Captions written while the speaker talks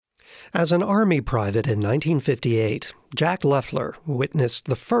As an Army private in 1958, Jack Leffler witnessed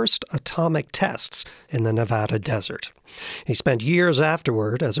the first atomic tests in the Nevada desert. He spent years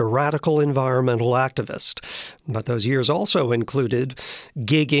afterward as a radical environmental activist, but those years also included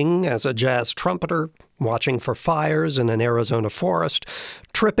gigging as a jazz trumpeter, watching for fires in an Arizona forest,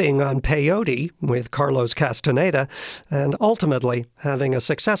 tripping on peyote with Carlos Castaneda, and ultimately having a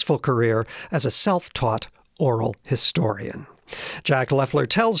successful career as a self-taught oral historian. Jack Leffler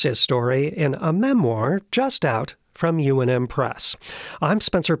tells his story in a memoir just out from UNM Press. I'm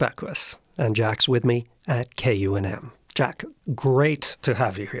Spencer Beckwith, and Jack's with me at KUNM. Jack, great to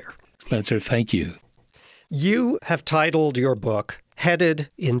have you here. Spencer, thank you. You have titled your book, Headed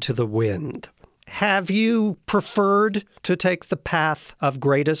into the Wind. Have you preferred to take the path of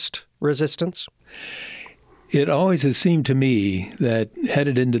greatest resistance? It always has seemed to me that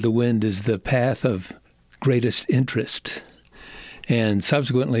headed into the wind is the path of greatest interest. And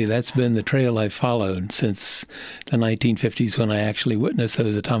subsequently, that's been the trail I've followed since the 1950s when I actually witnessed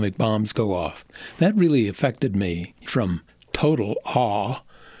those atomic bombs go off. That really affected me from total awe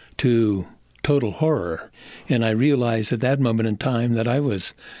to total horror. And I realized at that moment in time that I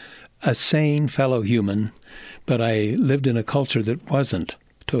was a sane fellow human, but I lived in a culture that wasn't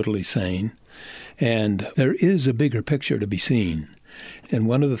totally sane. And there is a bigger picture to be seen. And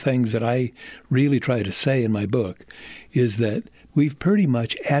one of the things that I really try to say in my book is that we've pretty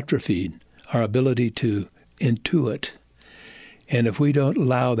much atrophied our ability to intuit. And if we don't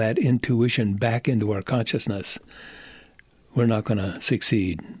allow that intuition back into our consciousness, we're not going to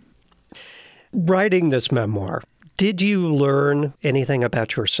succeed. Writing this memoir, did you learn anything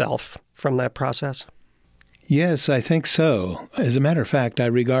about yourself from that process? Yes, I think so. As a matter of fact, I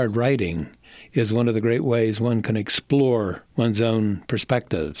regard writing as one of the great ways one can explore one's own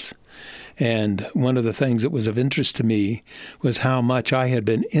perspectives. And one of the things that was of interest to me was how much I had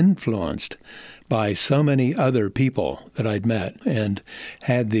been influenced by so many other people that I'd met and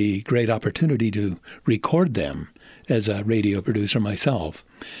had the great opportunity to record them as a radio producer myself.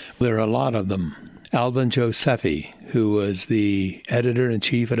 There are a lot of them. Alvin Josephi, who was the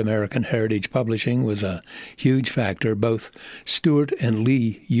editor-in-chief at American Heritage Publishing, was a huge factor. Both Stuart and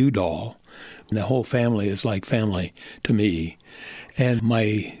Lee Udall, the whole family is like family to me. And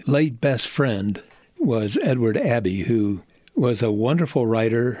my late best friend was Edward Abbey, who was a wonderful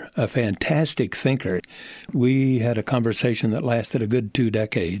writer, a fantastic thinker. We had a conversation that lasted a good 2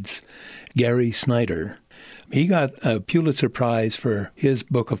 decades. Gary Snyder. He got a Pulitzer Prize for his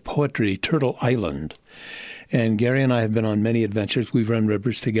book of poetry, Turtle Island. And Gary and I have been on many adventures. We've run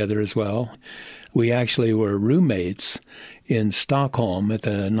rivers together as well. We actually were roommates in Stockholm at the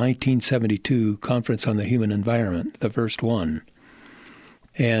 1972 Conference on the Human Environment, the first one.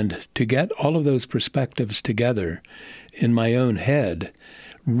 And to get all of those perspectives together in my own head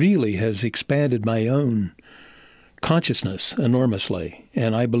really has expanded my own consciousness enormously.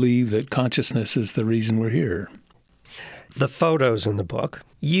 And I believe that consciousness is the reason we're here. The photos in the book,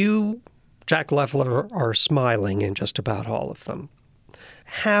 you, Jack Leffler, are smiling in just about all of them.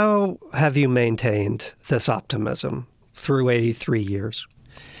 How have you maintained this optimism through 83 years?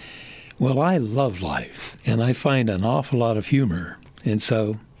 Well, I love life, and I find an awful lot of humor. And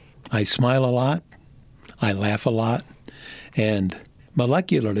so I smile a lot, I laugh a lot, and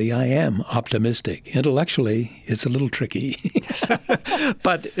molecularly, I am optimistic. Intellectually, it's a little tricky.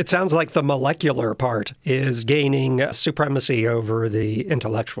 But it sounds like the molecular part is gaining supremacy over the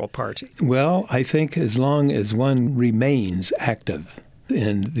intellectual part. Well, I think as long as one remains active,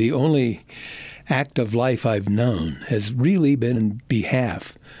 and the only active life I've known has really been in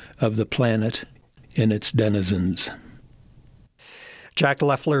behalf of the planet and its denizens. Jack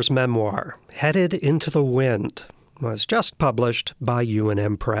Leffler's memoir, Headed into the Wind, was just published by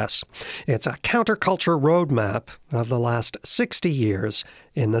UNM Press. It's a counterculture roadmap of the last 60 years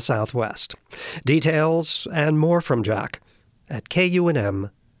in the Southwest. Details and more from Jack at KUNM.org.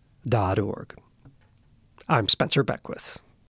 I'm Spencer Beckwith.